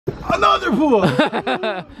Another pool!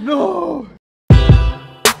 No!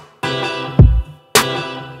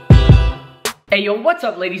 Hey yo, what's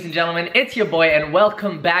up ladies and gentlemen, it's your boy and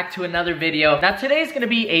welcome back to another video. Now today's gonna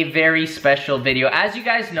be a very special video. As you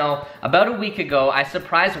guys know, about a week ago, I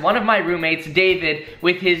surprised one of my roommates, David,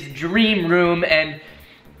 with his dream room. And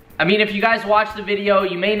I mean, if you guys watched the video,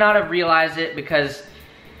 you may not have realized it because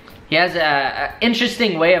he has an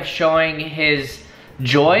interesting way of showing his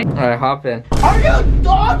joy. All right, hop in. Are you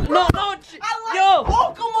done? No, yo!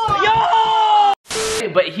 Pokemon! Yo!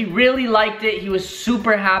 But he really liked it. He was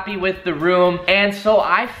super happy with the room. And so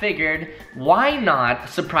I figured, why not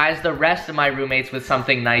surprise the rest of my roommates with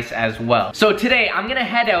something nice as well? So today, I'm gonna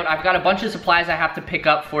head out. I've got a bunch of supplies I have to pick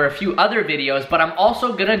up for a few other videos, but I'm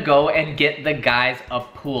also gonna go and get the guys a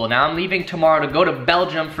pool. Now I'm leaving tomorrow to go to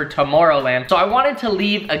Belgium for Tomorrowland. So I wanted to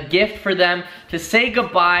leave a gift for them to say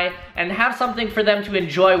goodbye and have something for them to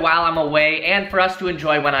enjoy while I'm away and for us to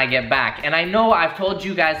enjoy when I get back. And I know I've told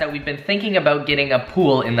you guys that we've been thinking about getting a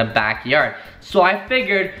pool in the backyard. So I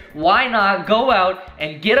figured, why not go out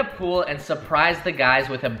and get a pool and surprise the guys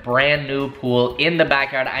with a brand new pool in the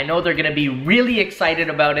backyard. I know they're gonna be really excited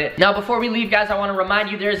about it. Now before we leave guys, I wanna remind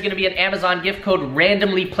you there's gonna be an Amazon gift code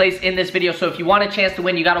randomly placed in this video. So if you want a chance to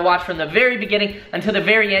win, you gotta watch from the very beginning until the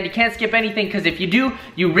very end. You can't skip anything because if you do,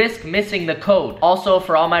 you risk missing the code. Also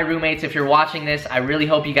for all my roommates, if you're watching this, I really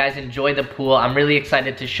hope you guys enjoy the pool. I'm really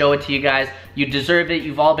excited to show it to you guys. You deserve it.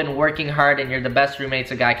 You've all been working hard and you're the best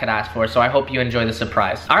roommates a guy could ask for. So I hope you enjoy the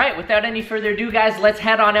surprise. All right, without any further ado guys, let's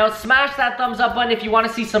head on out. Smash that thumbs up button if you want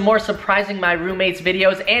to see some more surprising my roommates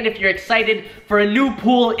videos and if you're excited for a new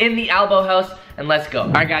pool in the Alboe house. And let's go. All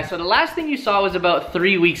right guys, so the last thing you saw was about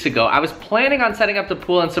 3 weeks ago. I was planning on setting up the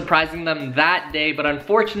pool and surprising them that day, but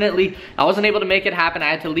unfortunately, I wasn't able to make it happen. I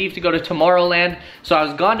had to leave to go to Tomorrowland, so I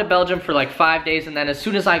was gone to Belgium for like 5 days, and then as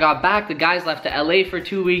soon as I got back, the guys left to LA for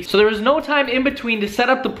 2 weeks, so there was no time in between to set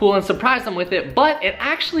up the pool and surprise them with it, but it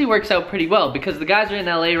actually works out pretty well because the guys are in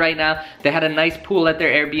LA right now. They had a nice pool at their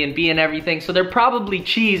Airbnb and everything, so they're probably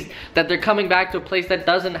cheesed that they're coming back to a place that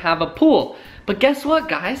doesn't have a pool. But guess what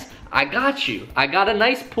guys? I got you. I got a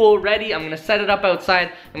nice pool ready. I'm gonna set it up outside.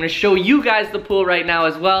 I'm gonna show you guys the pool right now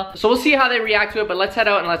as well. So we'll see how they react to it, but let's head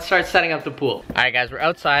out and let's start setting up the pool. All right guys, we're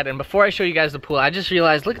outside, and before I show you guys the pool, I just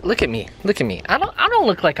realized, look at me. Look at me. I don't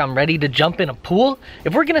look like I'm ready to jump in a pool.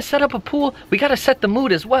 If we're gonna set up a pool, we gotta set the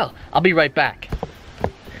mood as well. I'll be right back.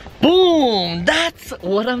 Boom! That's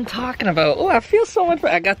what I'm talking about. Oh, I feel so much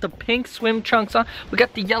better. I got the pink swim trunks on. We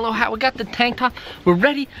got the yellow hat. We got the tank top. We're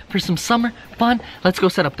ready for some summer fun. Let's go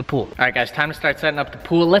set up the pool. All right, guys, time to start setting up the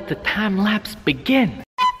pool. Let the time lapse begin.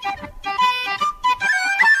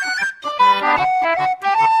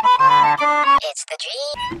 It's the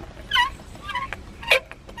dream.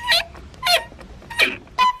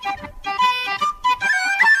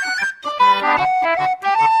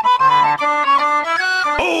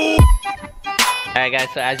 Alright guys,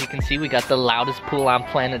 so as you can see, we got the loudest pool on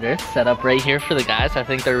planet Earth set up right here for the guys. I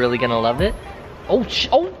think they're really gonna love it.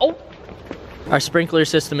 Oh. Our sprinkler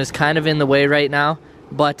system is kind of in the way right now,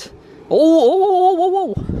 but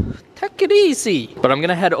whoa. Take it easy. But I'm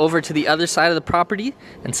gonna head over to the other side of the property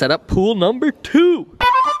and set up pool number 2.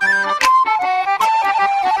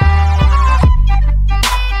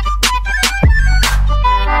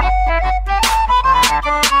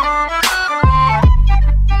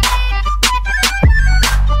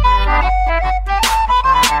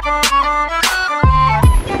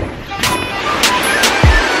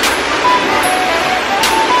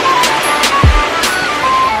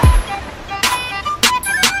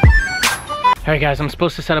 Alright guys, I'm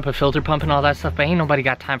supposed to set up a filter pump and all that stuff, but ain't nobody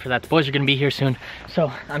got time for that. The boys are gonna be here soon. So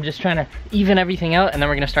I'm just trying to even everything out, and then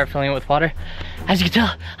we're gonna start filling it with water. As you can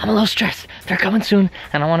tell, I'm a little stressed. They're coming soon,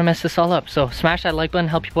 and I wanna mess this all up. So smash that like button,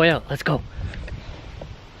 help your boy out. Let's go.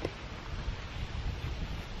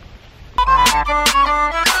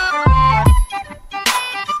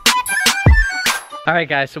 Alright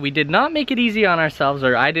guys, so we did not make it easy on ourselves,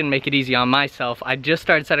 or I didn't make it easy on myself. I just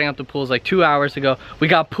started setting up the pools like 2 hours ago. We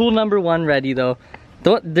got pool number 1 ready though.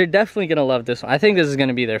 They're definitely gonna love this one. I think this is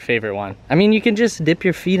gonna be their favorite one. I mean, you can just dip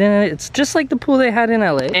your feet in it. It's just like the pool they had in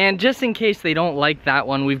LA. And just in case they don't like that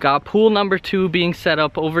one, we've got pool number 2 being set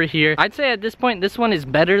up over here. I'd say at this point, this one is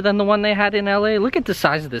better than the one they had in LA. Look at the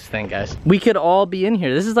size of this thing, guys. We could all be in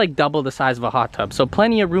here. This is like double the size of a hot tub. So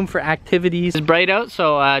plenty of room for activities. It's bright out,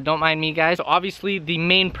 so don't mind me, guys. So obviously, the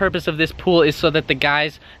main purpose of this pool is so that the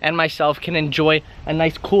guys and myself can enjoy a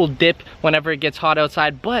nice cool dip whenever it gets hot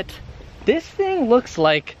outside. But this thing looks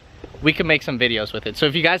like we could make some videos with it. So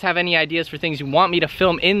if you guys have any ideas for things you want me to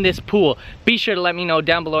film in this pool, be sure to let me know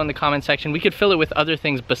down below in the comment section. We could fill it with other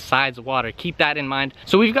things besides water. Keep that in mind.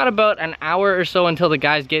 So we've got about an hour or so until the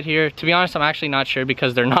guys get here. To be honest, I'm actually not sure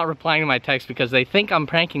because they're not replying to my text because they think I'm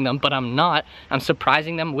pranking them, but I'm not. I'm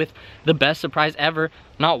surprising them with the best surprise ever.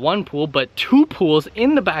 Not one pool, but 2 pools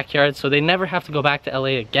in the backyard, so they never have to go back to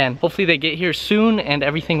LA again. Hopefully they get here soon and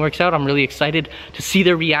everything works out. I'm really excited to see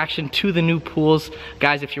their reaction to the new pools.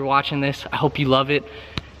 Guys, if you're watching this, I hope you love it.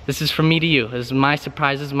 This is from me to you. This is my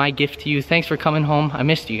surprise, this is my gift to you. Thanks for coming home. I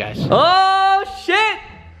missed you guys. Oh, shit!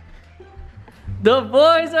 The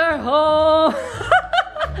boys are home!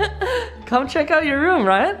 Come check out your room,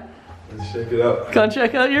 Ryan. Let's check it out. Come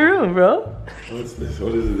check out your room, bro. What's this?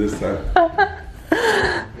 What is it this time?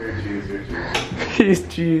 Here, cheese.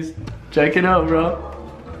 He's cheese. Check it out, bro.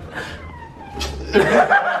 Did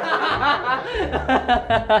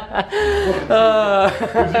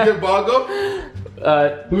you get Bongo?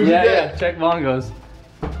 Yeah, check bongos.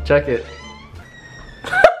 Check it.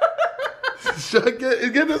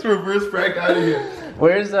 Get this reverse prank out of here.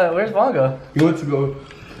 Where's Bongo? He wants to go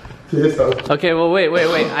to his house. Okay, well wait.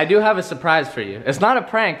 I do have a surprise for you. It's not a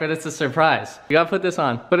prank, but it's a surprise. You gotta put this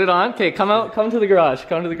on. Put it on. Okay, come to the garage.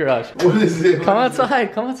 Come to the garage. What is it? Come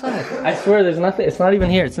outside. I swear there's nothing. It's not even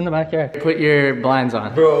here. It's in the backyard. Put your blinds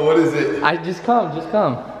on. Bro, what is it? Just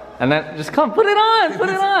come. And then just come. Put it on. Put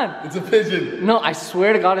it on. It's a pigeon. No, I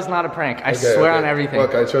swear to God, it's not a prank. I swear on everything.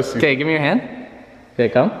 Fuck, I trust you. Okay, give me your hand. Okay,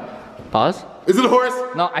 come. Pause. Is it a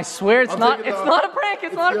horse? No, I swear it's not. It's not a prank.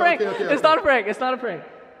 It's not a prank. Okay. It's not a prank. It's not a prank.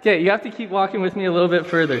 Okay, you have to keep walking with me a little bit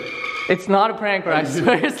further. It's not a prank, bro. I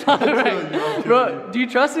swear it's not a prank. Bro, do you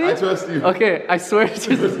trust me? I trust you. Okay, I swear it's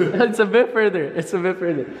a bit further. It's a bit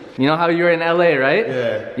further. You know how you were in LA, right?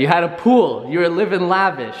 Yeah. You had a pool. You were living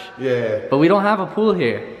lavish. Yeah. But we don't have a pool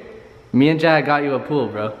here. Me and Jad got you a pool,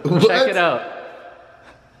 bro. What? Check it out.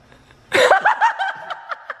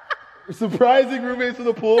 Surprising roommates in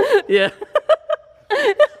the pool? Yeah.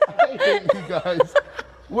 I hate you guys.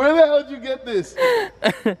 Where the hell did you get this?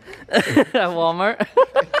 At Walmart.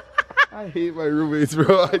 I hate my roommates,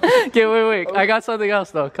 bro. Okay, wait. I got something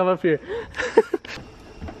else though. Come up here.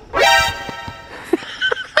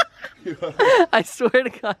 I swear to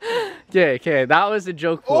God. Okay, that was a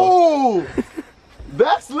joke pool. Oh!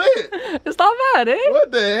 That's lit! It's not bad, eh?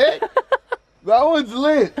 What the heck? That one's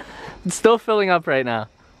lit. It's still filling up right now,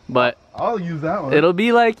 but I'll use that one. it'll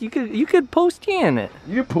be like you could post in it.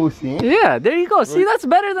 You pussy. Yeah, there you go. See, that's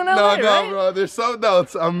better than LA, No, right? bro. There's something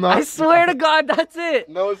else. I'm not. I swear to God, that's it.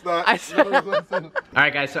 No, it's not. I swear.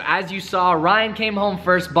 Alright guys, so as you saw, Ryan came home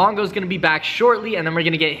first. Bongo's gonna be back shortly, and then we're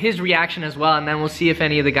gonna get his reaction as well, and then we'll see if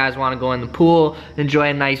any of the guys wanna go in the pool, enjoy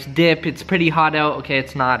a nice dip. It's pretty hot out. Okay,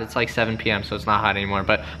 it's not. It's like 7 p.m., so it's not hot anymore,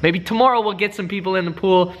 but maybe tomorrow we'll get some people in the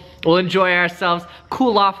pool. We'll enjoy ourselves,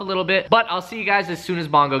 cool off a little bit, but I'll see you guys as soon as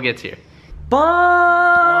Bongo gets here.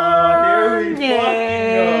 here we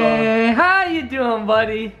Yeah. How you doing,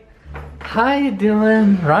 buddy? How you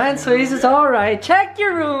doing? Ryan Swayze is all right. Check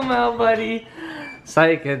your room out, buddy.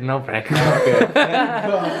 Psych, no prank. Bro,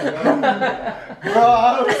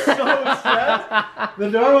 I was so stressed.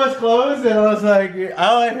 The door was closed and I was like,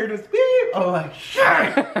 all I heard was beep. I'm like,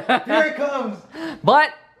 shit, here it comes.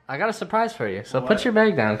 But I got a surprise for you. So put your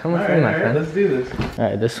bag down. Come with me, my friend. Let's do this. All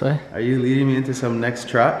right, this way. Are you leading me into some next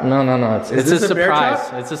trap? No. It's a this a bear surprise.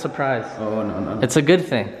 trap? It's a surprise. Oh, no. It's a good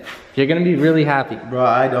thing. You're gonna be really happy. Bro,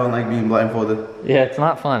 I don't like being blindfolded. Yeah, it's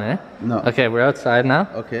not fun, eh? No. Okay, we're outside now.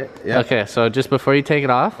 Okay, yeah. Okay, so just before you take it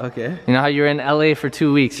off. Okay. You know how you were in LA for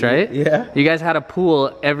 2 weeks, right? Yeah. You guys had a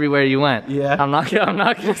pool everywhere you went. Yeah. I'm not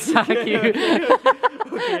gonna sack you.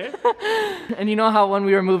 Okay. And you know how when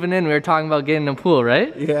we were moving in, we were talking about getting a pool,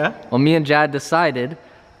 right? Yeah. Well, me and Jad decided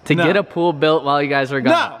to No. get a pool built while you guys were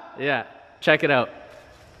gone. No. Yeah. Check it out.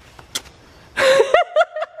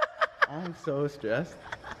 I'm so stressed.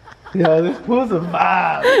 Yo, this pool's a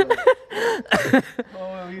vibe.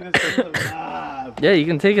 Oh, we just a vibe. Yeah, you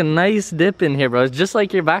can take a nice dip in here, bro. It's just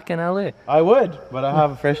like you're back in LA. I would, but I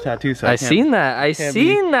have a fresh tattoo, so I can't. seen that. I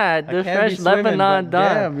seen that. The I can't fresh be swimming, Lebanon but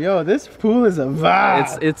dog. damn, yo, this pool is a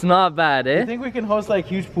vibe. It's not bad, eh? You think we can host like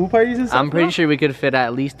huge pool parties and stuff? I'm pretty now? sure we could fit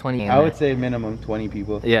at least 20 in I there. would say minimum 20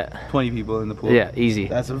 people. Yeah. 20 people in the pool. Yeah, easy.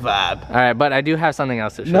 That's a vibe. All right, but I do have something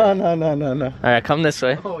else to show. No, you. no. All right, come this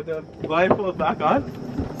way. Oh, the blindfold back on?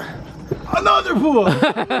 Another pool!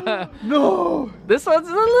 No! This one's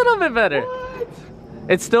a little bit better. What?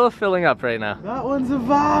 It's still filling up right now. That one's a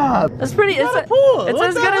vibe. That's pretty. It's a pool. It's What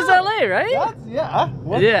as the good as hell? LA, right? That's, yeah.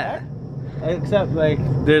 What Yeah. the heck? Except like,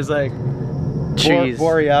 there's like trees.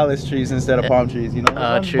 Borealis trees instead of palm trees, you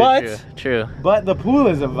know? True. But the pool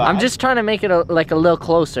is a vibe. I'm just trying to make it like a little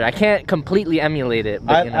closer. I can't completely emulate it,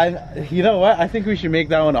 but you know what? I think we should make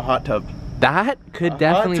that one a hot tub. That could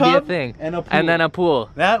definitely be a thing. And a pool. And then a pool.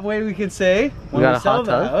 That way we can say, when we sell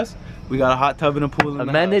the house, we got a hot tub and a pool in the house.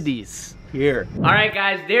 Amenities. Here. Alright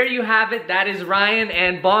guys, there you have it. That is Ryan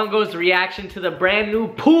and Bongo's reaction to the brand new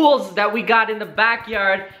pools that we got in the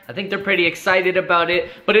backyard. I think they're pretty excited about it.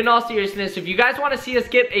 But in all seriousness, if you guys want to see us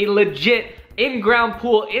get a legit in-ground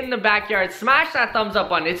pool in the backyard, smash that thumbs up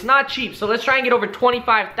button. It's not cheap, so let's try and get over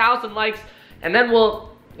 25,000 likes, and then we'll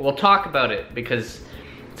talk about it, because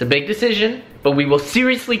it's a big decision, but we will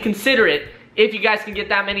seriously consider it if you guys can get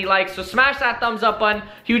that many likes. So smash that thumbs up button.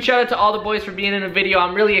 Huge shout out to all the boys for being in the video.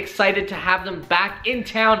 I'm really excited to have them back in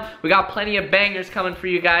town. We got plenty of bangers coming for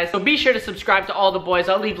you guys. So be sure to subscribe to all the boys.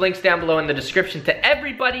 I'll leave links down below in the description to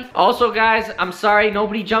everybody. Also guys, I'm sorry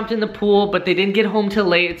nobody jumped in the pool, but they didn't get home till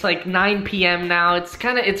late. It's like 9 p.m. now.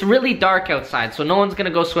 It's really dark outside, so no one's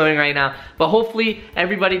gonna go swimming right now. But hopefully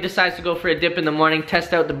everybody decides to go for a dip in the morning,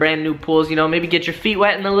 test out the brand new pools, you know, maybe get your feet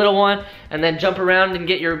wet in the little one, and then jump around and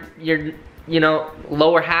get your you know,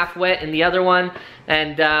 lower half wet in the other one,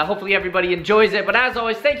 and hopefully everybody enjoys it. But as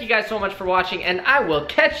always, thank you guys so much for watching, and I will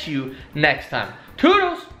catch you next time.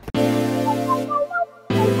 Toodles!